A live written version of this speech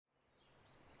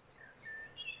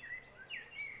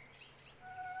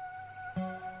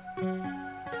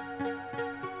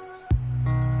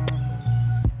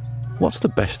What's the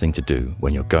best thing to do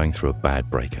when you're going through a bad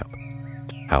breakup?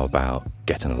 How about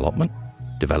get an allotment,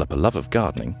 develop a love of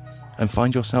gardening, and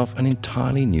find yourself an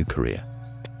entirely new career?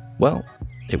 Well,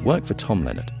 it worked for Tom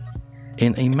Leonard.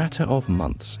 In a matter of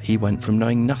months, he went from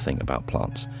knowing nothing about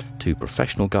plants to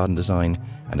professional garden design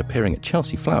and appearing at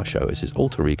Chelsea Flower Show as his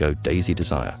alter ego Daisy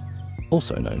Desire,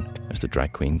 also known as the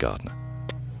drag queen gardener.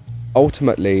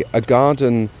 Ultimately, a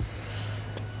garden,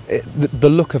 the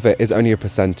look of it is only a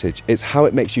percentage. It's how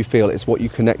it makes you feel, it's what you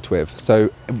connect with. So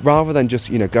rather than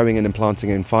just, going in and planting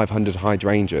in 500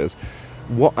 hydrangeas,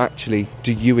 what actually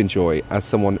do you enjoy as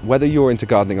someone, whether you're into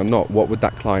gardening or not, what would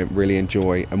that client really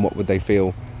enjoy and what would they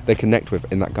feel they connect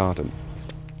with in that garden?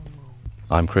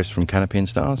 I'm Chris from Canopy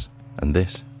Stars, and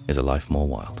this is A Life More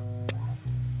Wild.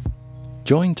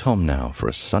 Join Tom now for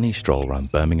a sunny stroll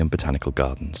around Birmingham Botanical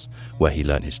Gardens, where he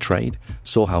learnt his trade,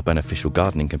 saw how beneficial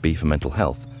gardening can be for mental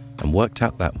health, and worked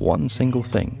out that one single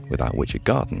thing without which a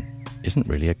garden isn't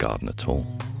really a garden at all.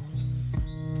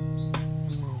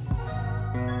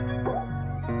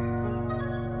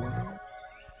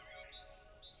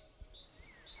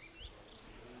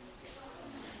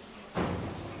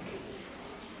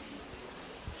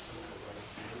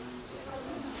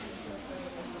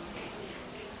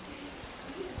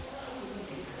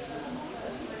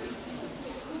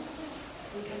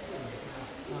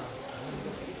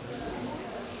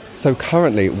 So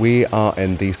currently we are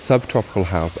in the subtropical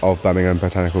house of Birmingham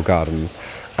Botanical Gardens,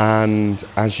 and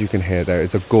as you can hear, there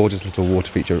is a gorgeous little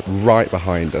water feature right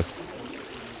behind us.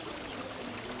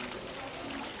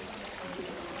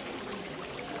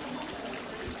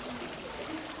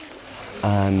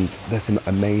 And there's some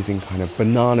amazing kind of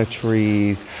banana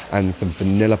trees and some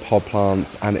vanilla pod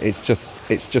plants, and it's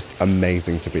just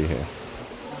amazing to be here.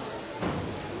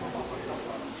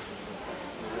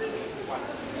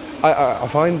 I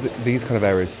find these kind of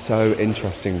areas so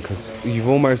interesting because you've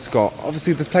almost got,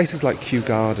 obviously there's places like Kew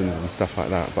Gardens and stuff like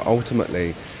that, but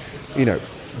ultimately,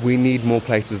 we need more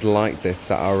places like this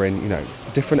that are in,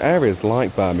 different areas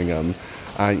like Birmingham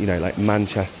and, like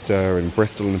Manchester and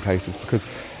Bristol and places, because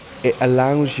it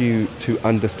allows you to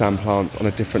understand plants on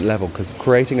a different level, because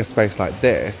creating a space like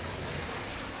this,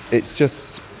 it's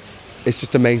just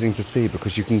amazing to see,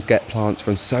 because you can get plants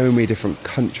from so many different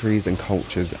countries and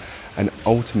cultures, and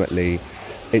ultimately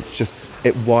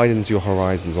it widens your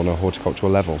horizons on a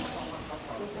horticultural level.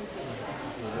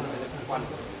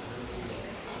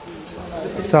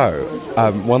 So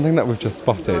one thing that we've just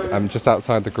spotted just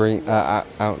outside the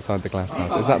outside the glass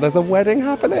house is that there's a wedding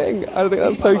happening. I think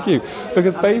that's so cute,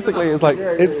 because basically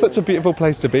it's such a beautiful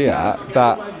place to be at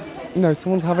that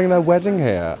someone's having their wedding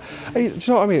here. Do you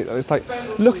know what I mean? It's like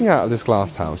looking out of this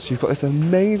glass house, you've got this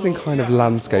amazing kind of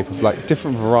landscape of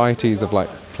different varieties of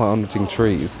planting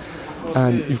trees,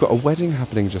 and you've got a wedding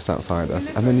happening just outside us,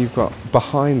 and then you've got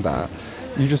behind that,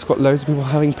 you've just got loads of people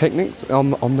having picnics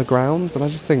on the grounds, and I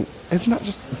just think, isn't that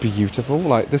just beautiful?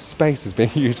 This space is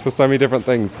being used for so many different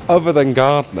things other than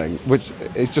gardening, which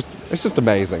is just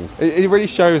amazing. It really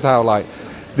shows how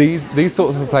these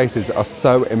sorts of places are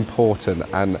so important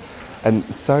and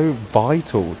so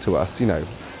vital to us.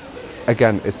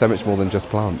 Again, it's so much more than just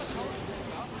plants.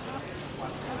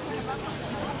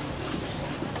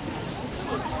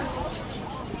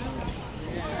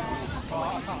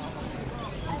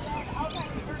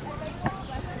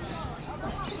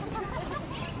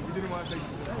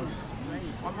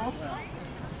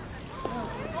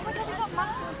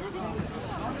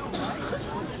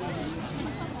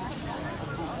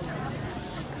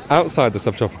 Outside the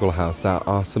subtropical house, there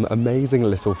are some amazing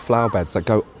little flower beds that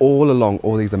go all along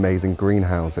all these amazing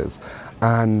greenhouses.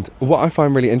 And what I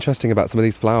find really interesting about some of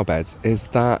these flower beds is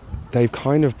that they've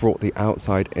kind of brought the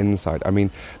outside inside. I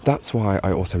mean, that's why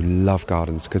I also love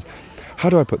gardens, because how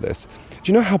do I put this?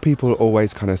 Do you know how people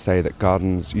always kind of say that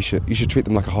gardens, you should treat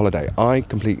them like a holiday? I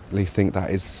completely think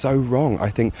that is so wrong. I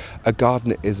think a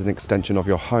garden is an extension of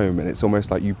your home, and it's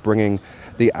almost like you bringing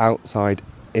the outside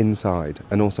inside,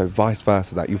 and also vice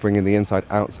versa, that you bring in the inside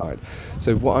outside.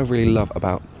 So what I really love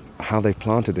about how they've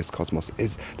planted this cosmos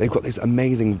is they've got these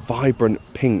amazing vibrant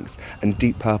pinks and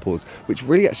deep purples, which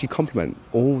really actually complement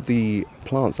all the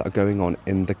plants that are going on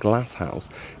in the glass house.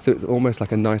 So it's almost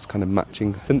like a nice kind of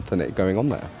matching symphony going on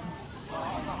there.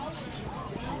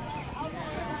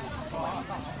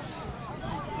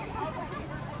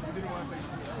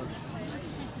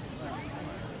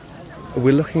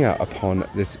 We're looking out upon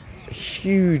this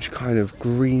huge kind of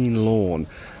green lawn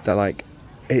that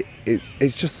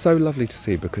it's just so lovely to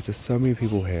see, because there's so many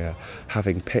people here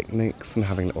having picnics and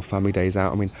having little family days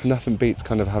out. I mean, nothing beats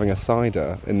kind of having a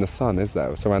cider in the sun, is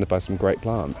there? Surrounded by some great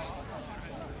plants.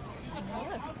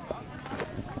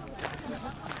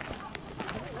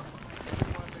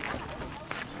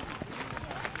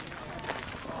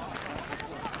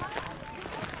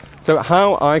 So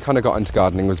how I kind of got into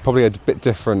gardening was probably a bit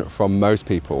different from most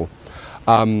people.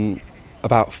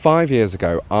 About 5 years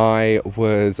ago, I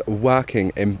was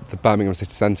working in the Birmingham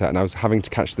city centre, and I was having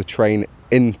to catch the train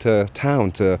into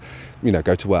town to,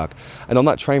 go to work. And on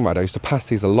that train ride, I used to pass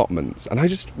these allotments, and I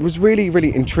just was really,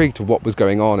 really intrigued to what was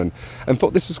going on, and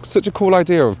thought this was such a cool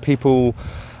idea of people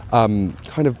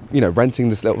renting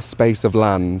this little space of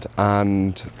land.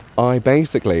 And I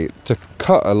basically, to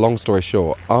cut a long story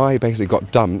short, I basically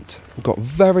got dumped, got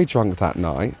very drunk that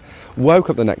night,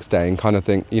 woke up the next day and kind of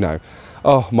think,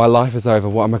 oh, my life is over,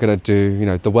 what am I going to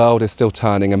do? The world is still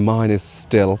turning and mine is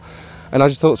still. And I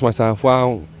just thought to myself,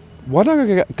 well, why don't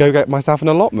I go get myself an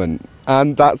allotment?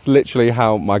 And that's literally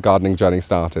how my gardening journey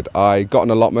started. I got an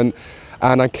allotment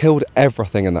and I killed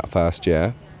everything in that first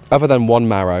year, other than one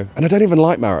marrow. And I don't even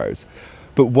like marrows.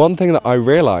 But one thing that I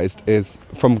realised is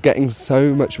from getting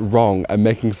so much wrong and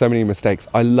making so many mistakes,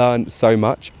 I learned so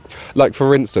much. Like,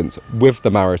 for instance, with the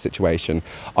marrow situation,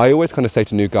 I always kind of say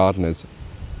to new gardeners,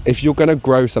 if you're going to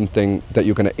grow something that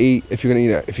you're going to eat, if you're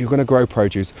going to grow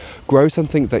produce, grow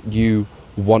something that you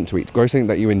want to eat, grow something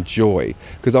that you enjoy.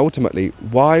 Because ultimately,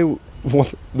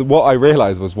 what I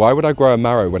realised was, why would I grow a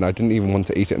marrow when I didn't even want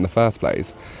to eat it in the first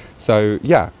place? So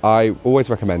yeah, I always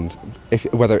recommend,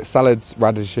 whether it's salads,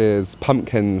 radishes,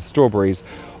 pumpkins, strawberries,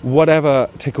 whatever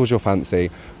tickles your fancy,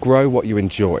 grow what you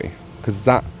enjoy, because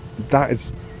that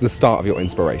is the start of your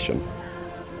inspiration.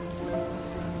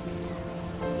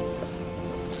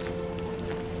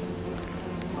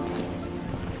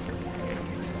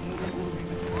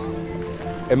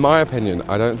 In my opinion,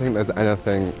 I don't think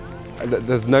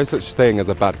there's no such thing as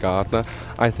a bad gardener.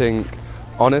 I think,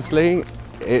 honestly,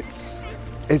 it's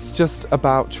just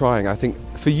about trying. I think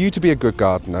for you to be a good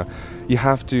gardener, you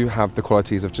have to have the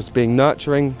qualities of just being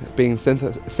nurturing, being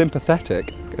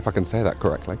sympathetic, if I can say that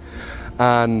correctly,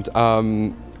 and,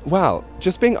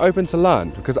 just being open to learn,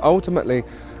 because ultimately,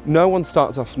 no one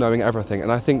starts off knowing everything,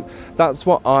 and I think that's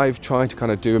what I've tried to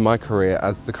kind of do in my career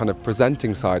as the kind of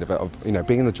presenting side of it, of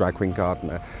being the drag queen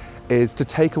gardener, is to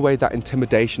take away that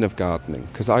intimidation of gardening,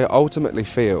 because I ultimately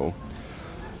feel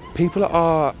people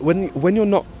are, when you're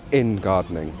not in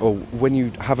gardening, or when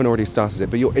you haven't already started it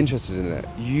but you're interested in it,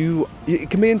 it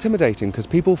can be intimidating, because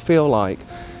people feel like,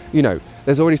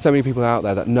 there's already so many people out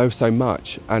there that know so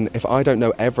much, and if I don't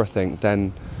know everything,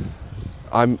 then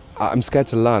I'm scared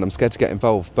to learn, I'm scared to get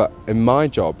involved. But in my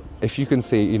job, if you can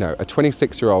see, a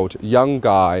 26-year-old young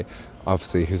guy,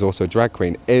 obviously, who's also a drag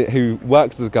queen, who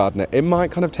works as a gardener, it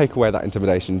might kind of take away that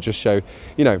intimidation, just show,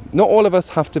 not all of us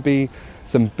have to be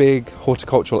some big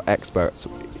horticultural experts.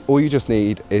 All you just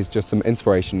need is just some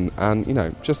inspiration and,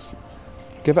 just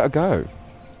give it a go.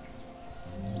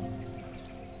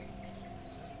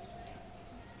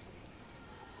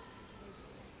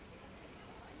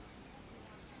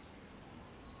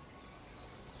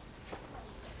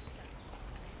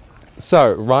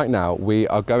 So right now we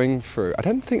are going through, I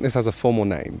don't think this has a formal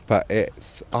name, but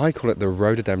I call it the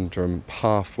rhododendron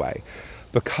pathway,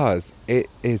 because it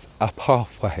is a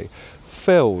pathway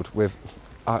filled with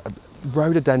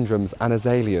rhododendrons and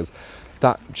azaleas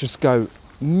that just go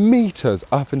meters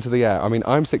up into the air. I mean,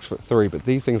 I'm 6'3", but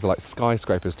these things are like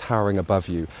skyscrapers towering above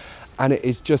you, and it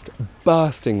is just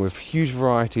bursting with huge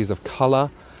varieties of colour,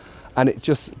 and it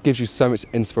just gives you so much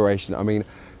inspiration. I mean,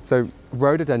 so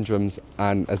rhododendrons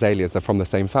and azaleas are from the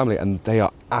same family, and they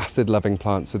are acid-loving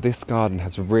plants. So this garden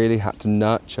has really had to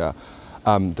nurture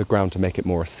the ground to make it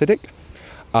more acidic.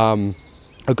 A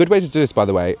good way to do this, by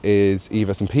the way, is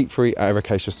either some peat-free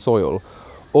ericaceous soil,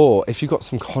 or if you've got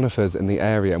some conifers in the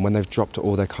area, and when they've dropped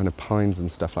all their kind of pines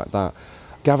and stuff like that,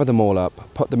 gather them all up,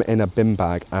 put them in a bin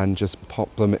bag, and just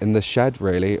pop them in the shed,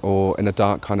 really, or in a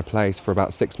dark kind of place for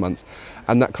about 6 months.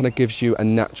 And that kind of gives you a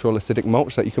natural acidic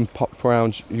mulch that you can pop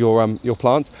around your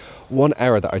plants. One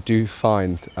error that I do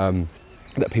find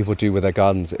that people do with their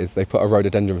gardens is they put a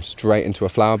rhododendron straight into a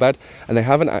flower bed, and they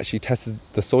haven't actually tested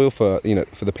the soil for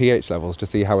the pH levels to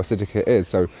see how acidic it is.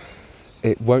 So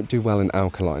it won't do well in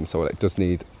alkaline soil. It does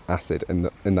need acid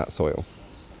in that soil.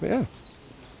 But yeah.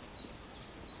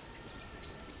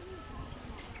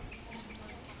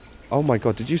 Oh my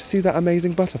God, did you see that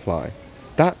amazing butterfly?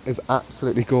 That is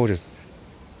absolutely gorgeous.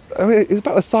 I mean, it's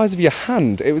about the size of your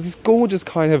hand. It was this gorgeous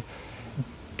kind of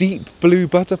deep blue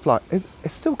butterfly.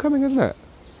 It's still coming, isn't it?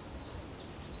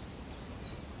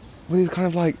 With these kind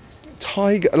of like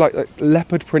tiger, like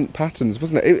leopard print patterns,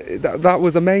 wasn't it? That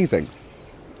was amazing.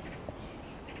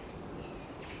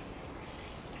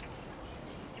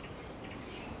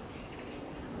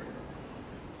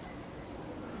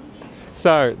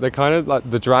 So the kind of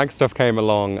like the drag stuff came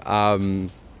along, after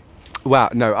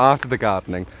the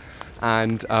gardening,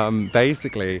 and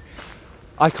basically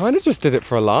I kind of just did it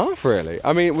for a laugh, really.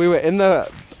 I mean, we were in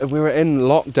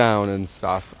lockdown and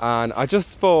stuff, and I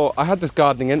just thought, I had this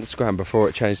gardening Instagram before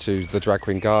it changed to the Drag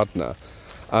Queen Gardener.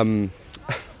 I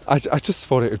just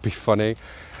thought it would be funny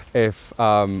if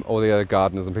all the other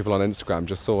gardeners and people on Instagram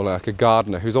just saw like a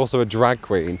gardener who's also a drag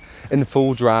queen in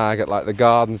full drag at like the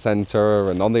garden centre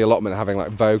and on the allotment having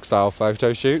like Vogue style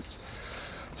photo shoots,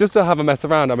 just to have a mess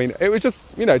around. I mean, it was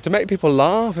just, you know, to make people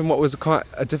laugh in what was quite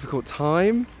a difficult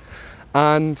time.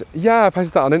 And yeah, I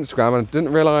posted that on Instagram and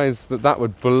didn't realise that that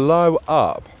would blow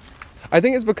up. I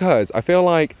think it's because I feel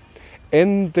like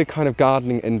in the kind of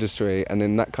gardening industry and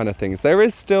in that kind of things, there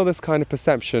is still this kind of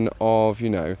perception of, you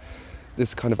know,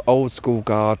 this kind of old school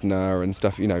gardener and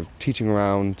stuff, you know, teaching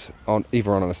around on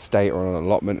either on an estate or on an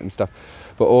allotment and stuff,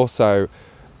 but also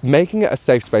making it a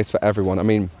safe space for everyone. I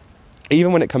mean,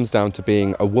 even when it comes down to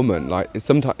being a woman, like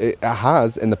sometimes it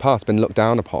has in the past been looked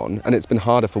down upon, and it's been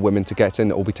harder for women to get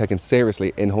in or be taken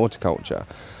seriously in horticulture.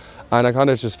 And I kind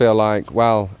of just feel like,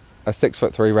 well, a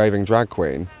 6'3" raving drag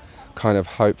queen kind of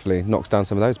hopefully knocks down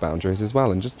some of those boundaries as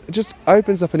well, and just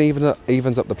opens up and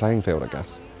evens up the playing field, I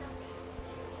guess.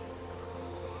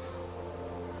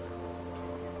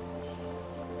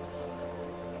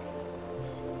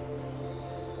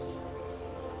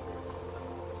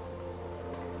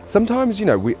 Sometimes, you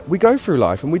know, we go through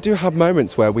life and we do have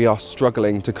moments where we are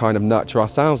struggling to kind of nurture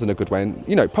ourselves in a good way and,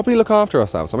 you know, probably look after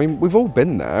ourselves. I mean, we've all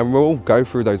been there and we'll all go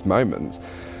through those moments.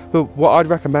 But what I'd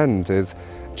recommend is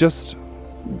just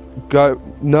go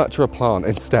nurture a plant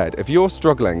instead. If you're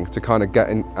struggling to kind of get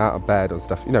out of bed or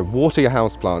stuff, you know, water your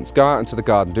houseplants, go out into the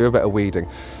garden, do a bit of weeding.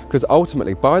 Because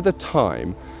ultimately, by the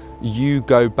time you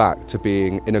go back to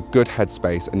being in a good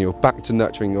headspace and you're back to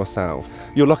nurturing yourself,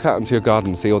 you'll look out into your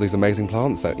garden and see all these amazing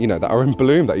plants that, you know, that are in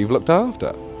bloom that you've looked after.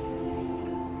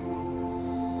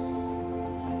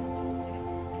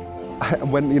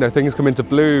 And when, you know, things come into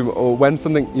bloom, or when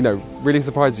something, you know, really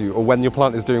surprises you, or when your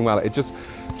plant is doing well, it just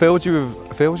fills you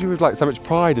with like so much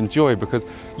pride and joy, because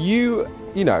you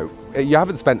know, you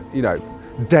haven't spent, you know,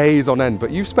 days on end,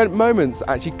 but you've spent moments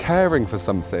actually caring for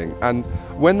something. And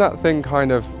when that thing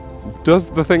kind of does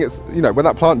the thing it's, you know, when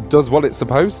that plant does what it's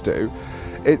supposed to,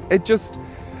 it just,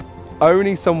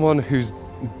 only someone who's,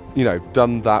 you know,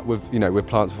 done that with, you know, with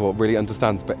plants before really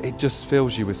understands, but it just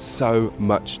fills you with so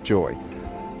much joy.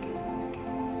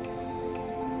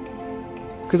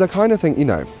 Because I kind of think, you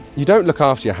know, you don't look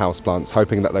after your houseplants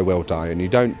hoping that they will die, and you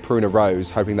don't prune a rose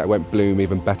hoping that it won't bloom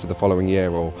even better the following year,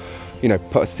 or, you know,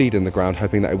 put a seed in the ground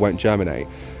hoping that it won't germinate.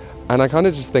 And I kind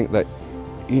of just think that,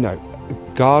 you know,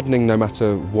 gardening, no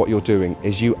matter what you're doing,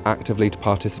 is you actively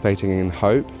participating in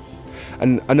hope.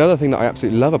 And another thing that I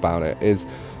absolutely love about it is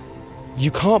you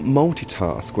can't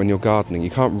multitask when you're gardening. You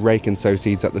can't rake and sow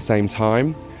seeds at the same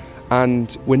time.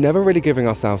 And we're never really giving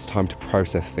ourselves time to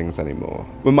process things anymore.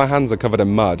 When my hands are covered in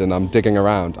mud and I'm digging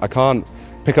around, I can't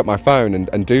pick up my phone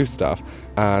and do stuff.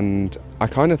 And I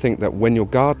kind of think that when you're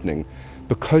gardening,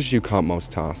 because you can't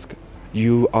multitask,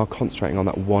 you are concentrating on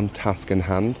that one task in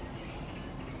hand.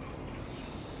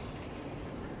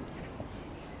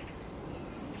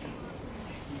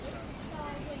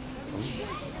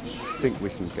 I think we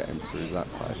can get him through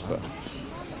that side, but...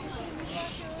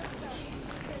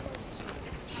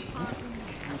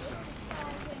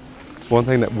 One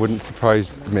thing that wouldn't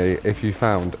surprise me if you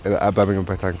found at Birmingham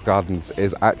Botanical Gardens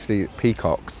is actually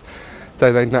peacocks.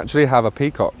 So they naturally have a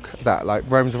peacock that like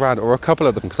roams around, or a couple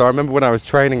of them. Because I remember when I was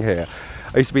training here,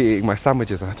 I used to be eating my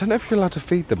sandwiches, and I don't know if you're allowed to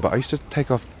feed them, but I used to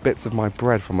take off bits of my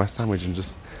bread from my sandwich and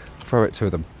just throw it to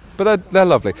them. But they're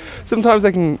lovely. Sometimes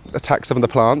they can attack some of the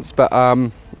plants, but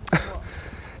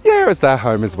yeah, it's their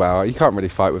home as well. You can't really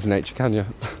fight with nature, can you?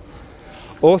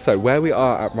 Also, where we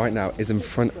are at right now is in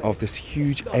front of this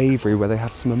huge aviary where they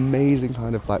have some amazing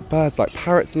kind of like birds, like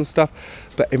parrots and stuff.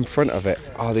 But in front of it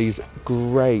are these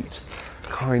great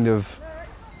kind of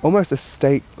almost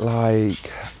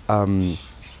estate-like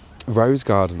rose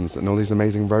gardens and all these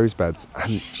amazing rose beds.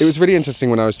 And it was really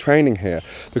interesting when I was training here,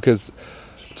 because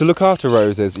to look after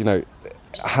roses, you know,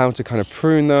 how to kind of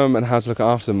prune them and how to look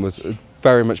after them was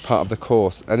very much part of the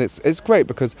course. And it's great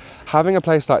because having a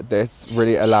place like this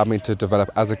really allowed me to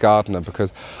develop as a gardener,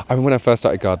 because I mean, when I first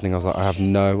started gardening, I was like, I have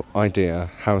no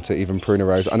idea how to even prune a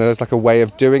rose. I know there's like a way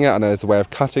of doing it, I know there's a way of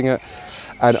cutting it,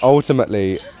 and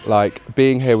ultimately like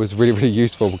being here was really, really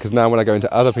useful, because now when I go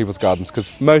into other people's gardens,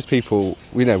 because most people,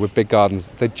 you know, with big gardens,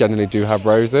 they generally do have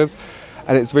roses,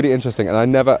 and it's really interesting. And I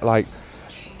never like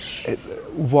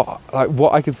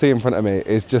what I can see in front of me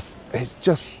is it's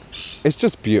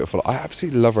just beautiful. I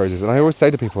absolutely love roses, and I always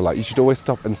say to people, like, you should always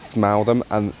stop and smell them,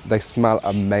 and they smell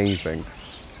amazing.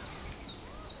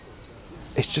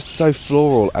 it's just so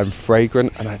floral and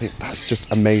fragrant, and I think that's just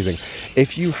amazing.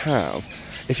 If you've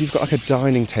got like a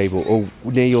dining table or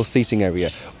near your seating area,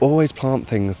 always plant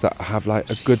things that have like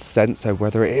a good scent. So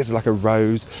whether it is like a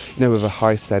rose, with a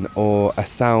high scent, or a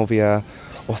salvia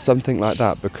or something like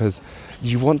that, because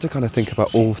you want to kind of think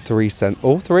about all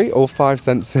five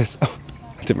senses.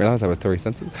 I didn't realise there were 3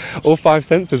 senses. All 5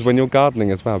 senses when you're gardening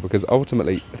as well, because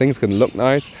ultimately things can look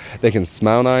nice, they can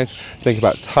smell nice. Think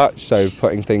about touch, so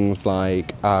putting things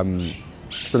like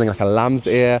something like a lamb's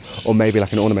ear, or maybe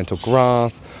like an ornamental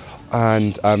grass,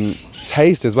 and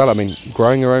taste as well. I mean,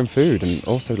 growing your own food, and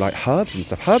also like herbs and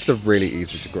stuff. Herbs are really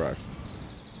easy to grow.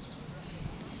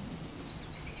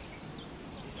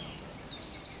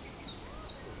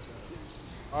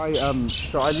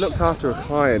 So I looked after a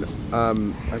client. I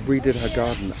redid her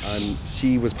garden, and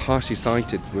she was partially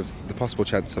sighted, with the possible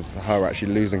chance of her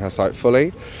actually losing her sight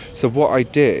fully. So what I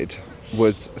did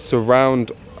was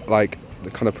surround like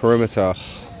the kind of perimeter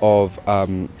of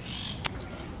the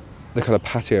kind of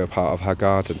patio part of her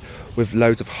garden with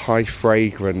loads of high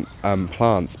fragrant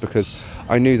plants, because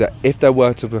I knew that if there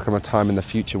were to become a time in the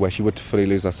future where she would fully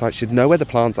lose her sight, she'd know where the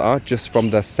plants are just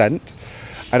from the scent.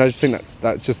 And I just think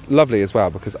that's just lovely as well,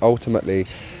 because ultimately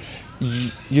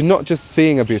you're not just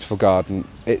seeing a beautiful garden,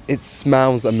 it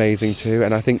smells amazing too.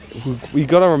 And I think we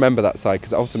got to remember that side,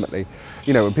 because ultimately,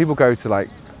 when people go to like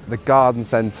the garden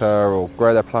centre or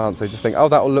grow their plants, they just think, oh,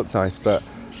 that'll look nice. But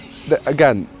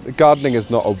again, gardening is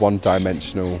not a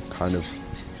one-dimensional kind of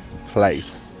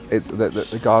place.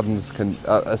 The gardens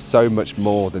are so much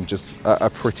more than just a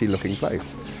pretty looking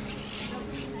place.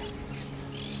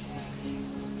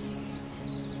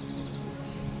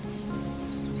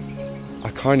 I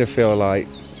kind of feel like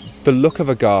the look of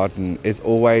a garden is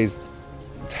always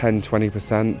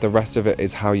 10-20%. The rest of it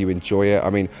is how you enjoy it. I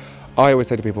mean, I always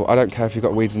say to people, I don't care if you've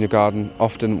got weeds in your garden.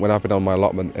 Often when I've been on my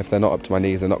allotment, if they're not up to my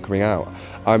knees, they're not coming out.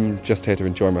 I'm just here to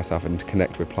enjoy myself and to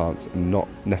connect with plants, and not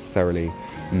necessarily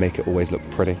make it always look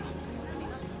pretty.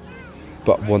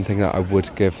 But one thing that I would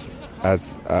give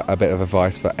as a bit of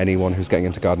advice for anyone who's getting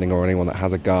into gardening, or anyone that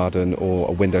has a garden or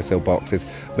a windowsill box, is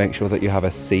make sure that you have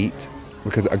a seat.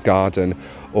 Because a garden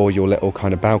or your little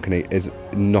kind of balcony is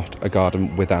not a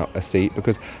garden without a seat,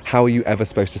 because how are you ever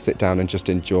supposed to sit down and just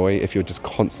enjoy if you're just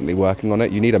constantly working on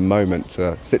it? You need a moment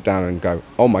to sit down and go,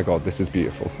 oh my God, this is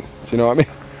beautiful. Do you know what I mean?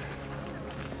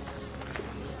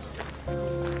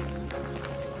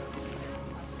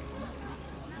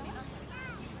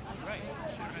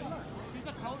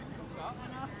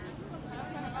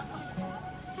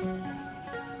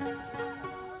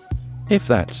 If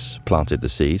that's planted the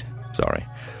seed,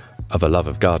 of a love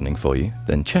of gardening for you,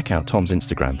 then check out Tom's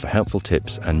Instagram for helpful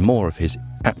tips and more of his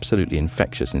absolutely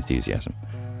infectious enthusiasm.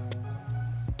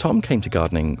 Tom came to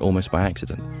gardening almost by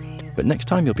accident, but next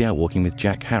time you'll be out walking with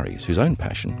Jack Harries, whose own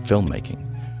passion, filmmaking,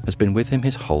 has been with him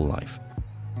his whole life.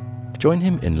 Join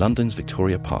him in London's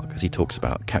Victoria Park as he talks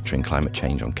about capturing climate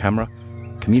change on camera,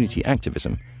 community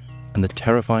activism, and the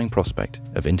terrifying prospect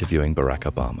of interviewing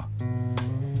Barack Obama.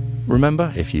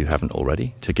 Remember, if you haven't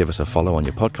already, to give us a follow on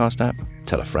your podcast app,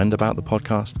 tell a friend about the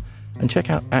podcast, and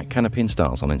check out @Canopy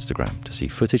Stars on Instagram to see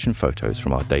footage and photos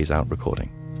from our days out recording.